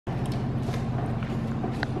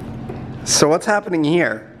So what's happening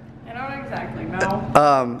here? I don't exactly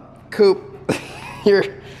know. Coop,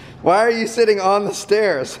 why are you sitting on the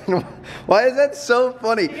stairs? Why is that so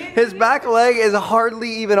funny? His back leg is hardly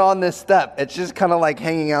even on this step. It's just kind of like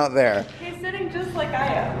hanging out there. He's sitting just like I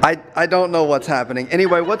am. I don't know what's happening.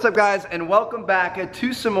 Anyway, what's up guys, and welcome back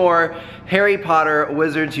to some more Harry Potter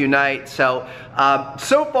Wizards Unite. So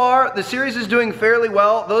far the series is doing fairly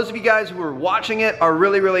well. Those of you guys who are watching it are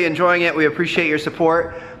really enjoying it. We appreciate your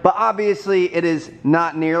support. But obviously it is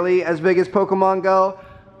not nearly as big as Pokemon Go.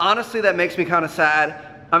 Honestly, that makes me kind of sad.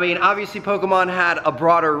 I mean, obviously Pokemon had a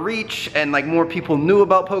broader reach and like more people knew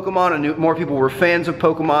about Pokemon and more people were fans of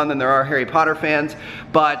Pokemon than there are Harry Potter fans.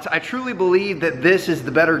 But I truly believe that this is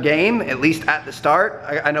the better game, at least at the start.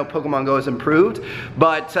 I know Pokemon Go has improved,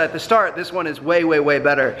 but at the start, this one is way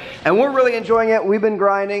better. And we're really enjoying it. We've been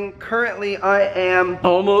grinding. Currently, I am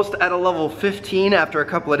almost at a level 15 after a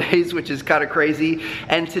couple of days, which is kind of crazy.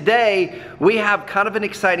 And today, we have kind of an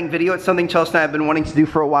exciting video. It's something Chelsea and I have been wanting to do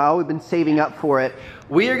for a while. We've been saving up for it.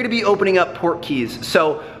 We are going to be opening up Portkeys.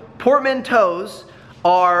 So portmanteaus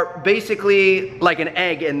are basically like an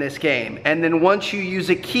egg in this game. And then once you use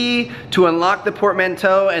a key to unlock the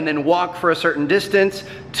portmanteau and then walk for a certain distance,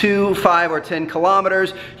 2, 5, or 10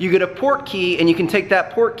 kilometers, you get a port key and you can take that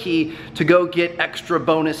port key to go get extra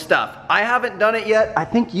bonus stuff. I haven't done it yet. I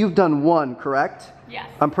think you've done one, correct? Yes.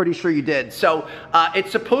 I'm pretty sure you did. So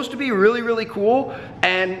it's supposed to be really cool,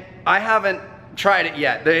 and I haven't tried it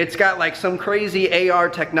yet. It's got like some crazy AR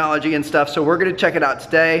technology and stuff, so we're gonna check it out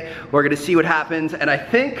today. We're gonna see what happens, and I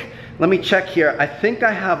think, let me check here, I think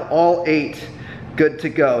I have all 8 good to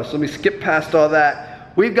go. So let me skip past all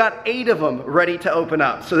that. We've got 8 of them ready to open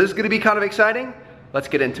up. So this is gonna be kind of exciting. Let's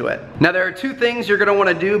get into it. Now there are 2 things you're gonna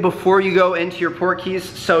wanna do before you go into your Portkeys.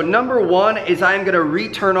 So number 1 is I'm gonna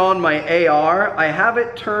re-turn on my AR. I have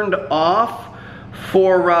it turned off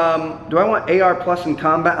for, do I want AR plus in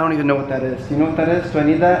combat? I don't even know what that is. Do you know what that is? Do I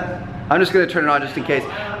need that? I'm just gonna turn it on just in case.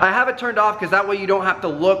 I have it turned off because that way you don't have to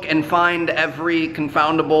look and find every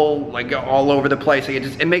confoundable, like all over the place. Like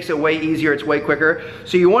it makes it way easier, it's way quicker.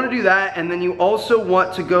 So you wanna do that, and then you also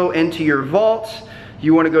want to go into your vaults.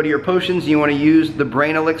 You want to go to your potions, and you want to use the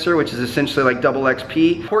brain elixir, which is essentially like double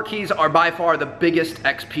XP. Portkeys are by far the biggest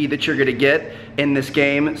XP that you're gonna get in this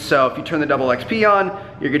game. So if you turn the double XP on,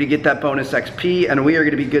 you're gonna get that bonus XP, and we are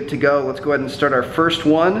gonna be good to go. Let's go ahead and start our first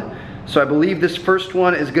one. So I believe this first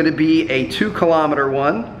one is gonna be a 2 kilometer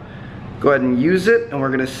one. Go ahead and use it, and we're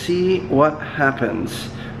gonna see what happens.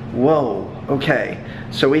 Whoa, okay.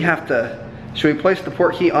 So we have to, should we place the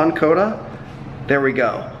Portkey on Coda? There we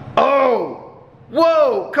go. Oh!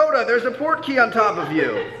 Whoa, Coda, there's a Portkey on top of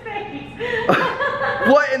you.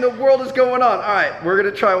 What in the world is going on? All right, we're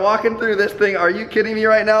gonna try walking through this thing. Are you kidding me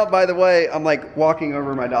right now? By the way, I'm like walking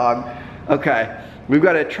over my dog. Okay, we've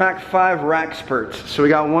got to attract 5 Rackspurts. So we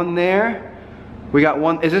got one there. We got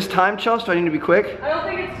one, is this time, Chelsea? Do I need to be quick? I don't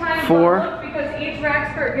think it's time 4. to look because each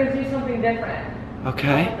Rackspurt gives you something different.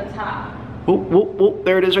 Okay. At the top. Oh,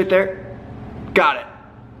 there it is right there. Got it.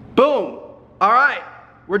 Boom. All right.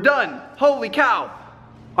 We're done. Holy cow.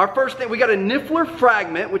 Our first thing, we got a Niffler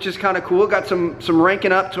fragment, which is kind of cool. Got some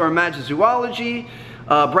ranking up to our Magizoology,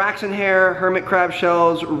 Braxton hair, hermit crab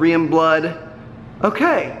shells, Riam blood.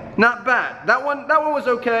 Okay, not bad. That one was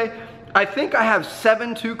okay. I think I have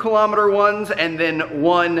 7 2 kilometer ones and then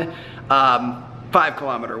 1 5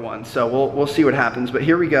 kilometer one. So we'll see what happens, but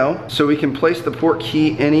here we go. So we can place the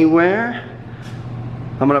Portkey anywhere.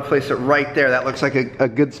 I'm gonna place it right there. That looks like a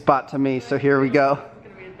good spot to me. So here we go.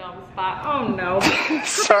 Spot. Oh no.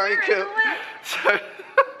 Sorry, Coop. Sorry.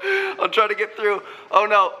 I'm trying to get through. Oh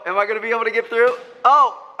no, am I gonna be able to get through?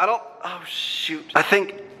 Oh, I don't, oh shoot. I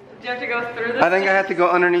think. Do you have to go through this? I think I have to go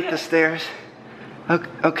underneath the stairs.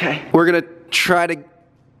 Okay. We're gonna try to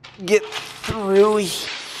get through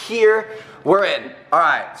here. We're in. All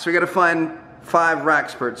right, so we gotta find 5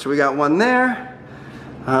 Rackspurts. So we got one there,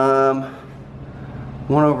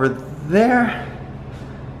 one over there,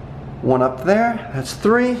 one up there. That's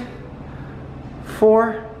 3,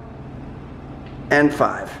 4, and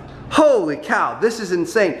 5. Holy cow, this is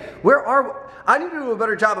insane. Where are, I need to do a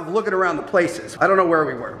better job of looking around the places. I don't know where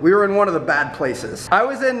we were. We were in one of the bad places. I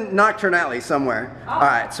was in Nocturne Alley somewhere. Oh. All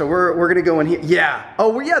right, so we're gonna go in here. Yeah. Oh,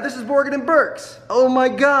 well, yeah, this is Borgin and Burke's. Oh my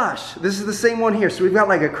gosh, this is the same one here. So we've got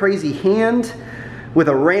like a crazy hand with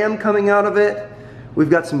a ram coming out of it. We've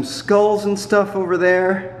got some skulls and stuff over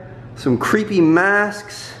there. Some creepy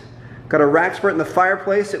masks. Got a Rackspurt in the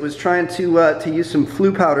fireplace. It was trying to use some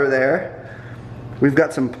flu powder there. We've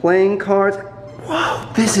got some playing cards.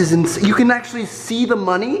 Whoa, this is insane. You can actually see the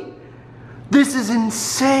money? This is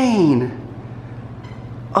insane.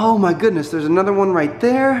 Oh my goodness, there's another one right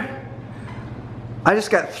there. I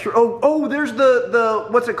just got oh, there's the,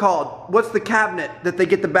 what's it called? What's the cabinet that they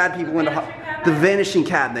get the bad people into? The vanishing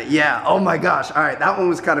cabinet, yeah. Oh my gosh, all right, that one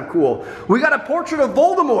was kind of cool. We got a portrait of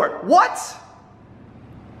Voldemort. What?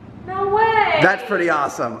 No way. That's pretty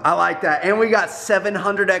awesome. I like that. And we got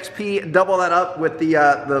 700 XP, double that up with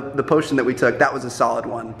the potion that we took. That was a solid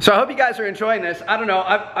one. So I hope you guys are enjoying this. I don't know,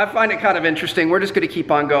 I find it kind of interesting. We're just gonna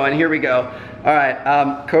keep on going. Here we go. All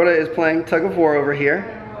right, Coda is playing tug of war over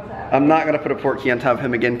here. I'm not gonna put a Portkey on top of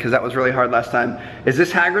him again because that was really hard last time. Is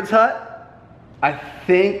this Hagrid's hut? I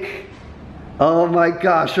think, oh my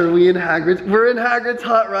gosh, are we in Hagrid's? We're in Hagrid's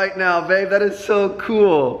hut right now, babe. That is so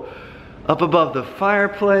cool. Up above the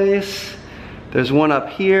fireplace. There's one up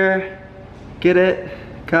here. Get it?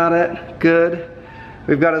 Got it? Good.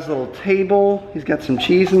 We've got his little table. He's got some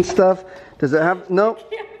cheese and stuff. Does it have, nope.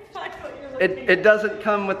 It doesn't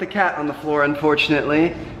come with the cat on the floor,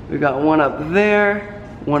 unfortunately. We've got one up there.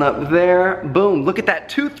 One up there. Boom. Look at that.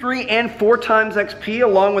 2, 3, and 4 times XP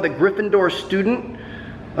along with a Gryffindor student.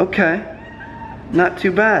 Okay. Not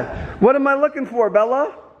too bad. What am I looking for,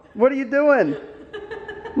 Bella? What are you doing?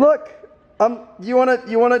 Look. You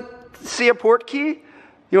wanna see a Portkey?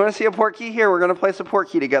 You wanna see a Portkey? Here, we're gonna place a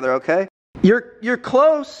Portkey together, okay? You're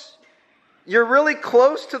close. You're really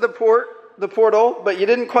close to the portal, but you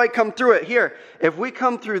didn't quite come through it. Here, if we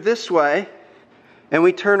come through this way and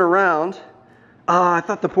we turn around, I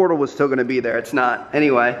thought the portal was still gonna be there. It's not.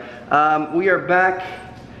 Anyway, we are back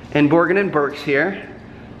in Borgin and Burke's here.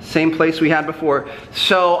 Same place we had before.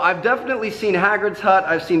 So I've definitely seen Hagrid's hut.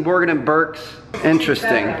 I've seen Borgin and Burke's.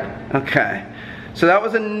 Interesting. Okay. So that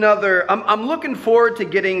was another, I'm looking forward to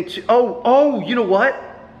getting to, oh, you know what?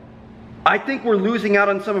 I think we're losing out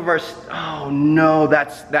on some of our, oh no,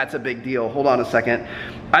 that's a big deal. Hold on a second.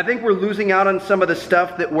 I think we're losing out on some of the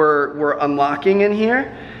stuff that we're unlocking in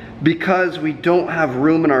here because we don't have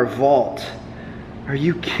room in our vault. Are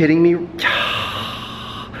you kidding me?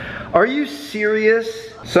 Are you serious?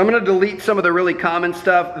 So I'm gonna delete some of the really common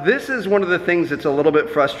stuff. This is one of the things that's a little bit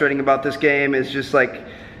frustrating about this game is just like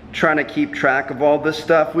trying to keep track of all this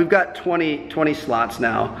stuff. We've got 20 slots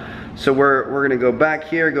now. So we're gonna go back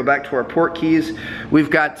here, go back to our Portkeys.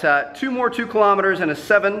 We've got 2 more 2 kilometers and a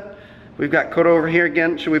 7. We've got Coda over here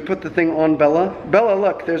again. Should we put the thing on Bella? Bella,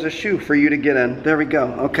 look, there's a shoe for you to get in. There we go,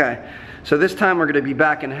 okay. So this time we're gonna be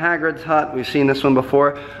back in Hagrid's hut. We've seen this one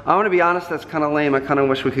before. I wanna be honest, that's kinda lame. I kinda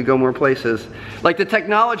wish we could go more places. Like the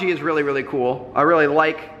technology is really, really cool. I really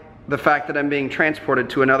like the fact that I'm being transported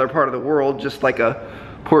to another part of the world, just like a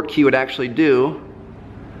Portkey would actually do.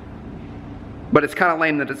 But it's kinda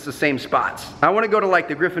lame that it's the same spots. I wanna go to like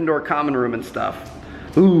the Gryffindor common room and stuff.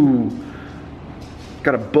 Ooh,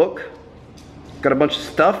 got a book. Got a bunch of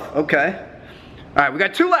stuff, okay. All right, we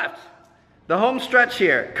got 2 left. The home stretch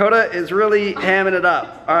here. Coda is really hamming it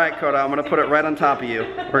up. All right, Coda, I'm gonna put it right on top of you.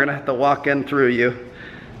 We're gonna have to walk in through you.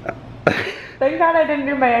 Thank God I didn't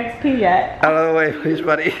do my XP yet. Out of the way, please,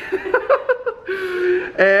 buddy.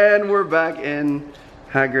 And we're back in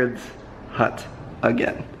Hagrid's hut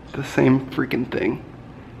again. The same freaking thing.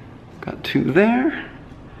 Got 2 there,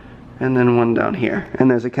 and then 1 down here.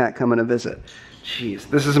 And there's a cat coming to visit. Jeez,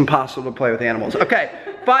 this is impossible to play with animals. Okay,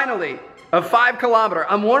 finally. A 5 kilometer.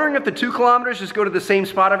 I'm wondering if the 2 kilometers just go to the same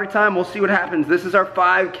spot every time. We'll see what happens. This is our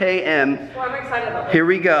 5 km. Well, I'm excited about this. Here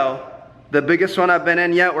we go. The biggest one I've been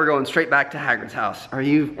in yet. We're going straight back to Hagrid's house. Are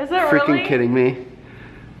you freaking kidding me?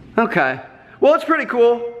 Okay. Well, it's pretty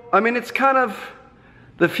cool. I mean, it's kind of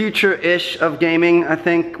the future-ish of gaming, I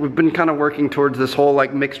think. We've been kind of working towards this whole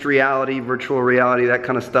like mixed reality, virtual reality, that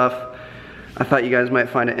kind of stuff. I thought you guys might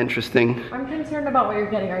find it interesting. I'm concerned about what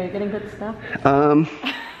you're getting. Are you getting good stuff?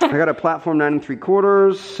 I got a platform 9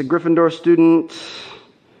 3/4, a Gryffindor student.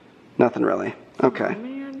 Nothing really. Okay.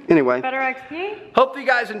 Oh, anyway. Better XP? Hope you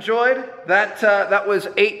guys enjoyed. That was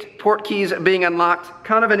 8 Portkeys being unlocked.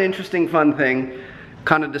 Kind of an interesting, fun thing.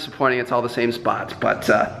 Kind of disappointing it's all the same spots. But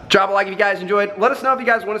drop a like if you guys enjoyed. Let us know if you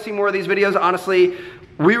guys want to see more of these videos. Honestly,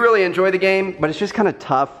 we really enjoy the game, but it's just kind of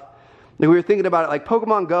tough. Like, we were thinking about it like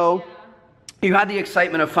Pokemon Go. Yeah. You had the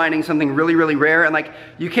excitement of finding something really, really rare, and like,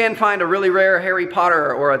 you can find a really rare Harry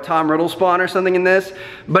Potter or a Tom Riddle spawn or something in this,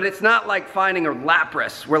 but it's not like finding a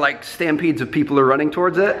Lapras where like stampedes of people are running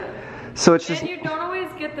towards it. So it's just... And you don't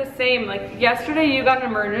always get the same, like yesterday you got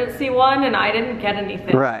an emergency one and I didn't get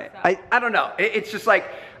anything. Right, so. I don't know, it's just like,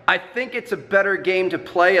 I think it's a better game to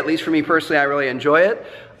play, at least for me personally, I really enjoy it.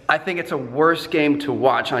 I think it's a worse game to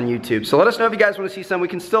watch on YouTube. So let us know if you guys want to see some. We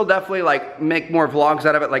can still definitely like make more vlogs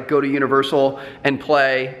out of it, like go to Universal and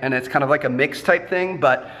play, and it's kind of like a mix type thing,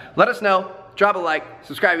 but let us know. Drop a like,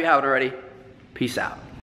 subscribe if you haven't already. Peace out.